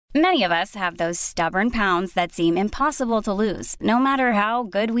Many of us have those stubborn pounds that seem impossible to lose, no matter how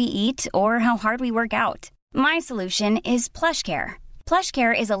good we eat or how hard we work out. My solution is PlushCare.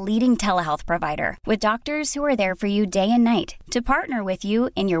 PlushCare is a leading telehealth provider with doctors who are there for you day and night to partner with you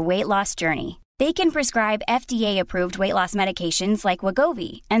in your weight loss journey. They can prescribe FDA-approved weight loss medications like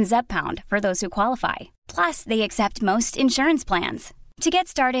Wegovy and Zepbound for those who qualify. Plus, they accept most insurance plans. To get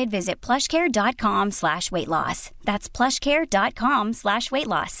started, visit plushcare.com/weightloss. That's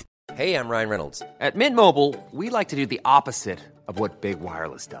plushcare.com/weightloss. Hey, I'm Ryan Reynolds. At Mint Mobile, we like to do the opposite of what Big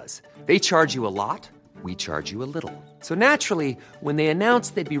Wireless does. They charge you a lot, we charge you a little. So naturally, when they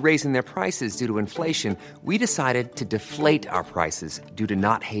announced they'd be raising their prices due to inflation, we decided to deflate our prices due to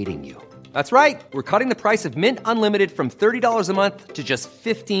not hating you. That's right. We're cutting the price of Mint Unlimited from $30 a month to just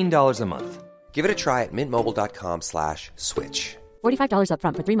 $15 a month. Give it a try at mintmobile.com/switch. $45 up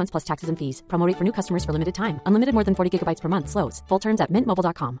front for 3 months plus taxes and fees. Promo rate for new customers for limited time. Unlimited more than 40 gigabytes per month. Slows full terms at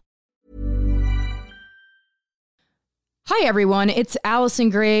mintmobile.com. Hi, everyone. It's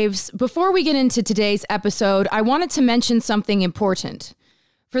Allison Graves. Before we get into today's episode, I wanted to mention something important.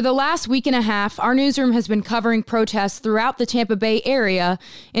 For the last week and a half, our newsroom has been covering protests throughout the Tampa Bay area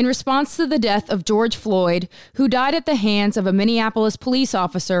in response to the death of George Floyd, who died at the hands of a Minneapolis police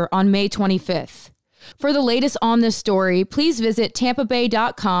officer on May 25th. For the latest on this story, please visit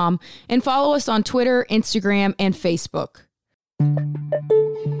tampabay.com and follow us on Twitter, Instagram, and Facebook.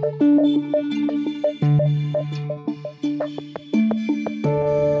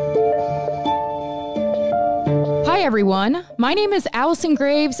 Hi, everyone. My name is Allison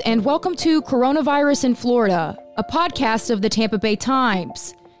Graves, and welcome to Coronavirus in Florida, a podcast of the Tampa Bay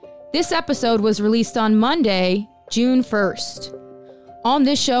Times. This episode was released on Monday, June 1st. On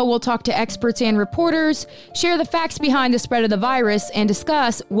this show, we'll talk to experts and reporters, share the facts behind the spread of the virus, and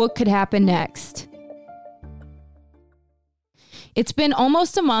discuss what could happen next. It's been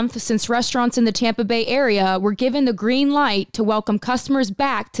almost a month since restaurants in the Tampa Bay area were given the green light to welcome customers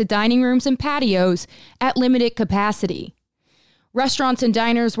back to dining rooms and patios at limited capacity. Restaurants and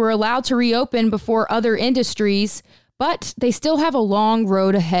diners were allowed to reopen before other industries, but they still have a long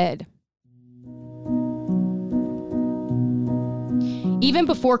road ahead. Even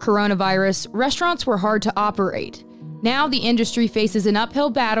before coronavirus, restaurants were hard to operate. Now the industry faces an uphill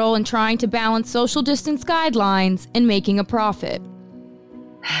battle in trying to balance social distance guidelines and making a profit.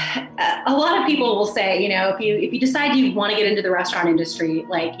 A lot of people will say, if you decide you want to get into the restaurant industry,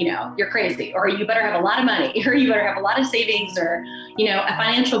 you're crazy, or you better have a lot of money, or you better have a lot of savings, or, a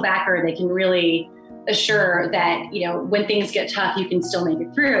financial backer that can really assure that, when things get tough, you can still make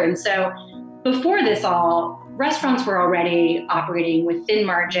it through. And so before this all, restaurants were already operating with thin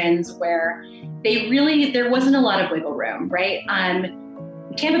margins where there wasn't a lot of wiggle room, right?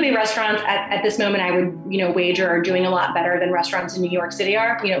 Tampa Bay restaurants at this moment, I would, wager are doing a lot better than restaurants in New York City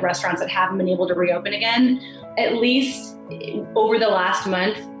are, restaurants that haven't been able to reopen again. At least over the last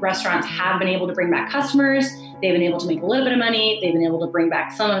month, restaurants have been able to bring back customers. They've been able to make a little bit of money. They've been able to bring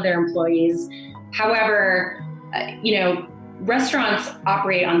back some of their employees. However, restaurants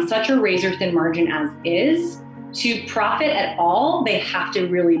operate on such a razor-thin margin as is. To profit at all, they have to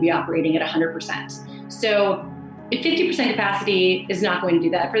really be operating at 100%. So if 50% capacity is not going to do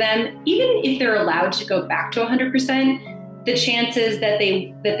that for them, even if they're allowed to go back to 100%, the chances that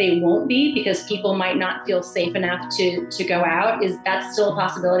they won't be, because people might not feel safe enough to go out, that's still a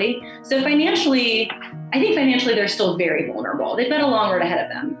possibility. So I think financially they're still very vulnerable. They've got a long road ahead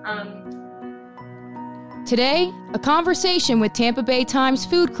of them. Today, a conversation with Tampa Bay Times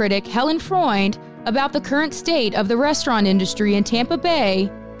food critic Helen Freund about the current state of the restaurant industry in Tampa Bay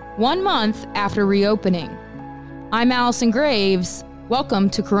 1 month after reopening. I'm Allison Graves. Welcome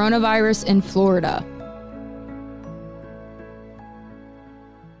to Coronavirus in Florida.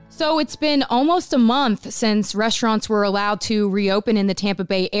 So it's been almost a month since restaurants were allowed to reopen in the Tampa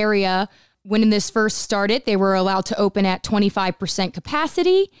Bay area. When this first started, they were allowed to open at 25%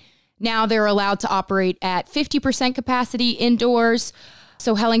 capacity. Now they're allowed to operate at 50% capacity indoors.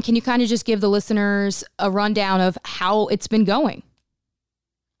 So Helen, can you kind of just give the listeners a rundown of how it's been going?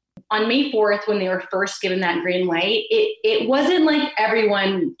 On May 4th, when they were first given that green light, it wasn't like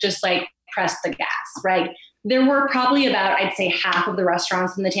everyone just pressed the gas, right? There were probably about, I'd say, half of the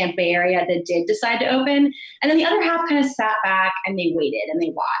restaurants in the Tampa Bay area that did decide to open. And then the other half kind of sat back and they waited and they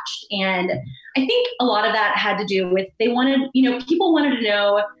watched. And I think a lot of that had to do with people wanted to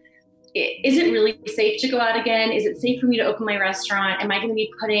know, is it really safe to go out again? Is it safe for me to open my restaurant? Am I going to be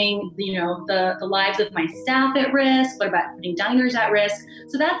putting, the lives of my staff at risk? What about putting diners at risk?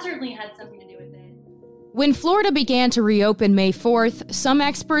 So that certainly had something to do with it. When Florida began to reopen May 4th, some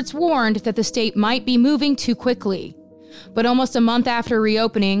experts warned that the state might be moving too quickly. But almost a month after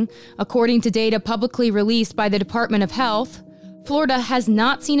reopening, according to data publicly released by the Department of Health, Florida has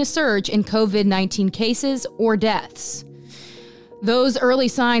not seen a surge in COVID-19 cases or deaths. Those early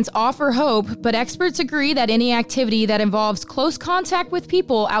signs offer hope, but experts agree that any activity that involves close contact with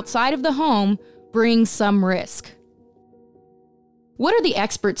people outside of the home brings some risk. What are the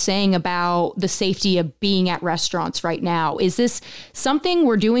experts saying about the safety of being at restaurants right now? Is this something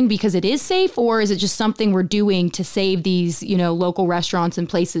we're doing because it is safe, or is it just something we're doing to save these, local restaurants and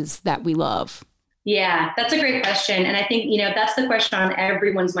places that we love? Yeah, that's a great question. And I think, that's the question on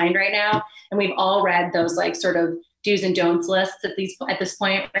everyone's mind right now. And we've all read those sort of do's and don'ts lists at this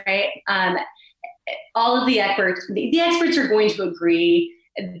point, right? All of the experts are going to agree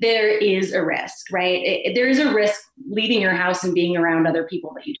there is a risk, right? There is a risk leaving your house and being around other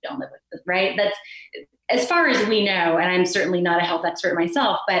people that you don't live with, right? That's as far as we know, and I'm certainly not a health expert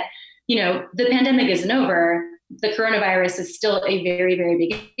myself, but the pandemic isn't over. The coronavirus is still a very, very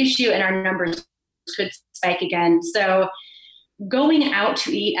big issue, and our numbers could spike again. So going out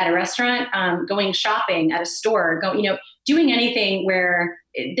to eat at a restaurant, going shopping at a store, doing anything where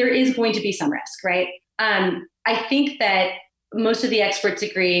there is going to be some risk, right? I think that most of the experts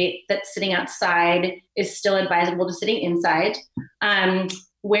agree that sitting outside is still advisable to sitting inside.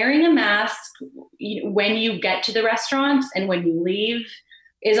 Wearing a mask when you get to the restaurant and when you leave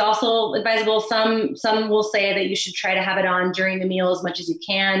is also advisable. Some will say that you should try to have it on during the meal as much as you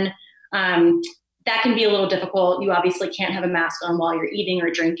can. That can be a little difficult. You obviously can't have a mask on while you're eating or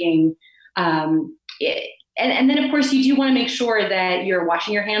drinking. And then, of course, you do want to make sure that you're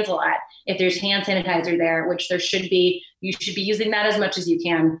washing your hands a lot. If there's hand sanitizer there, which there should be, you should be using that as much as you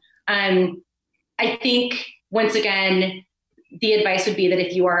can. I think, once again, the advice would be that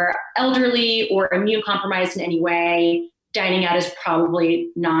if you are elderly or immune compromised in any way, dining out is probably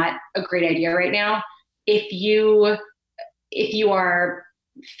not a great idea right now. If you are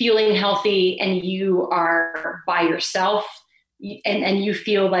feeling healthy and you are by yourself and you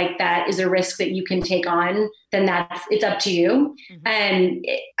feel like that is a risk that you can take on, then it's up to you. Mm-hmm. And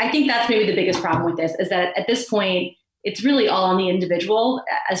I think that's maybe the biggest problem with this is that at this point, it's really all on the individual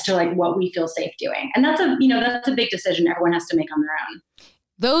as to what we feel safe doing. And that's a big decision everyone has to make on their own.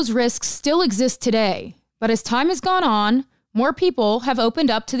 Those risks still exist today, but as time has gone on, more people have opened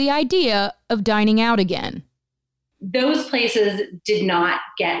up to the idea of dining out again. Those places did not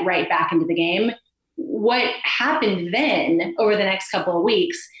get right back into the game. What happened then over the next couple of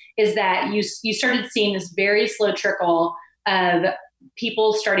weeks is that you started seeing this very slow trickle of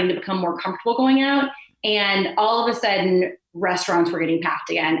people starting to become more comfortable going out. And all of a sudden, restaurants were getting packed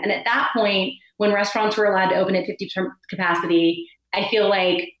again. And at that point, when restaurants were allowed to open at 50% capacity, I feel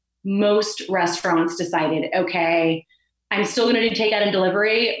like most restaurants decided, okay, I'm still going to do takeout and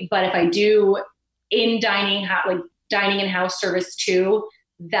delivery, but if I do dining in-house service too,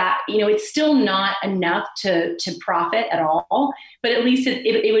 that, it's still not enough to profit at all, but at least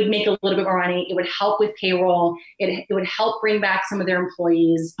it would make a little bit more money. It would help with payroll. It would help bring back some of their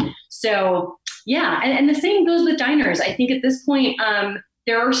employees. So yeah. And the same goes with diners. I think at this point,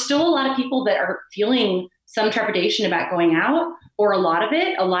 there are still a lot of people that are feeling some trepidation about going out, or a lot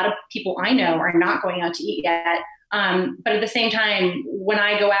of people I know are not going out to eat yet. But at the same time, when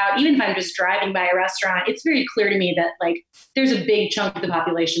I go out, even if I'm just driving by a restaurant, it's very clear to me that there's a big chunk of the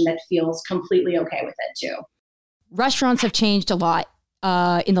population that feels completely okay with it too. Restaurants have changed a lot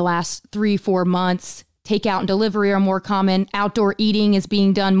in the last 3-4 months. Takeout and delivery are more common. Outdoor eating is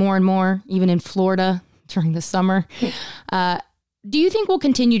being done more and more, even in Florida during the summer. Do you think we'll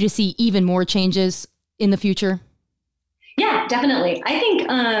continue to see even more changes in the future? Yeah, definitely. I think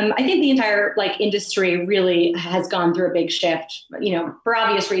the entire industry really has gone through a big shift, for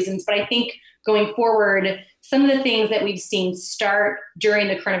obvious reasons. But I think going forward, some of the things that we've seen start during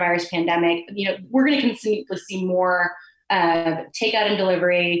the coronavirus pandemic, we're going to continue to see more takeout and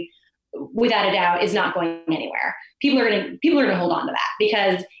delivery. Without a doubt, is not going anywhere. People are going to hold on to that,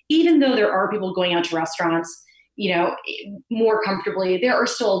 because even though there are people going out to restaurants, more comfortably, there are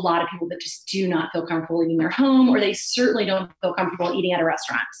still a lot of people that just do not feel comfortable eating their home, or they certainly don't feel comfortable eating at a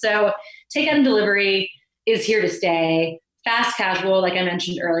restaurant. So takeout and delivery is here to stay. Fast casual, like I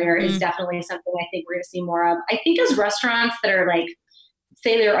mentioned earlier, is definitely something I think we're going to see more of. I think as restaurants that are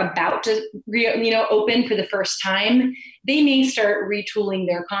say they're about to open for the first time, they may start retooling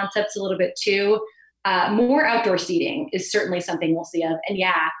their concepts a little bit too. More outdoor seating is certainly something we'll see of. And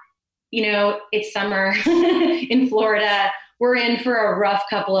yeah, it's summer in Florida. We're in for a rough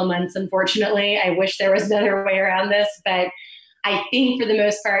couple of months, unfortunately. I wish there was another way around this, but I think for the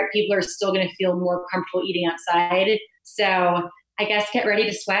most part, people are still going to feel more comfortable eating outside. So I guess get ready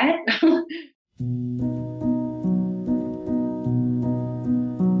to sweat.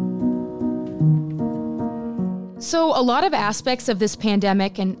 So a lot of aspects of this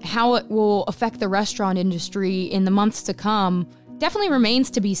pandemic and how it will affect the restaurant industry in the months to come definitely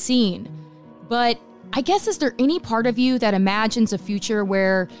remains to be seen. But I guess, is there any part of you that imagines a future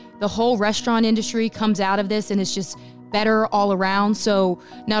where the whole restaurant industry comes out of this and is just better all around? So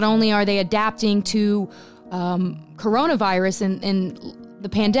not only are they adapting to coronavirus and the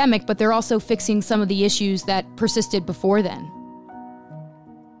pandemic, but they're also fixing some of the issues that persisted before then.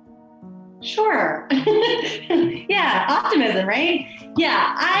 Sure. Yeah, optimism, right?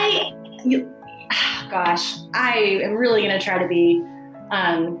 Yeah, I am really going to try to be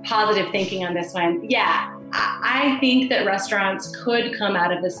positive thinking on this one. Yeah, I think that restaurants could come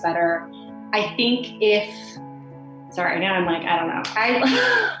out of this better. I think now I'm like, I don't know.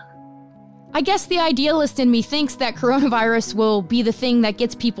 I guess the idealist in me thinks that coronavirus will be the thing that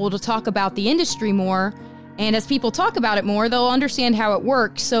gets people to talk about the industry more. And as people talk about it more, they'll understand how it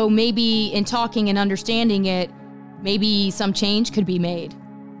works. So maybe in talking and understanding it, maybe some change could be made.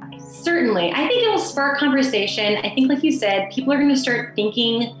 Certainly. I think it will spark conversation. I think, like you said, people are going to start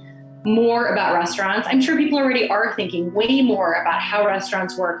thinking more about restaurants. I'm sure people already are thinking way more about how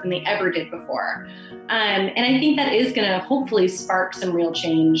restaurants work than they ever did before. And I think that is going to hopefully spark some real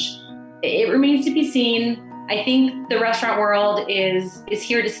change. It remains to be seen. I think the restaurant world is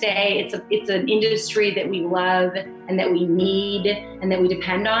here to stay. It's an industry that we love and that we need and that we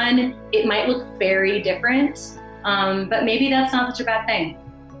depend on. It might look very different, but maybe that's not such a bad thing.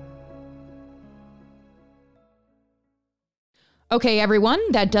 Okay, everyone,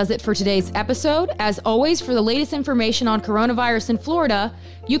 that does it for today's episode. As always, for the latest information on coronavirus in Florida,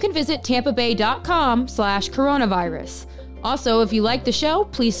 you can visit tampabay.com/coronavirus. Also, if you like the show,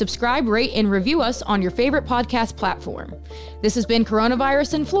 please subscribe, rate, and review us on your favorite podcast platform. This has been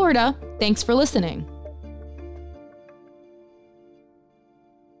Coronavirus in Florida. Thanks for listening.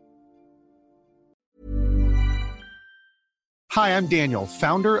 Hi, I'm Daniel,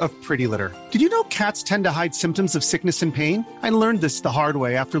 founder of Pretty Litter. Did you know cats tend to hide symptoms of sickness and pain? I learned this the hard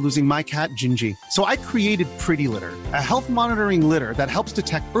way after losing my cat, Gingy. So I created Pretty Litter, a health monitoring litter that helps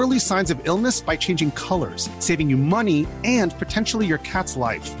detect early signs of illness by changing colors, saving you money and potentially your cat's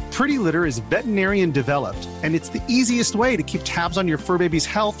life. Pretty Litter is veterinarian developed, and it's the easiest way to keep tabs on your fur baby's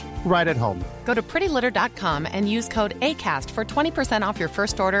health right at home. Go to prettylitter.com and use code ACAST for 20% off your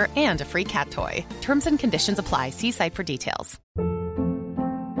first order and a free cat toy. Terms and conditions apply. See site for details.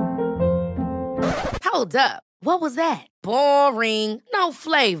 Hold up. What was that? Boring. No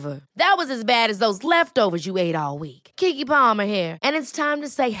flavor. That was as bad as those leftovers you ate all week. Keke Palmer here, and it's time to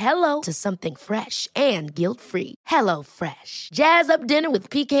say hello to something fresh and guilt-free. HelloFresh. Jazz up dinner with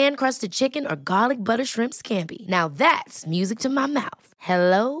pecan-crusted chicken or garlic butter shrimp scampi. Now that's music to my mouth.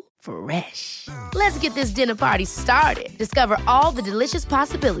 HelloFresh. Let's get this dinner party started. Discover all the delicious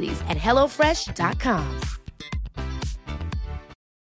possibilities at HelloFresh.com.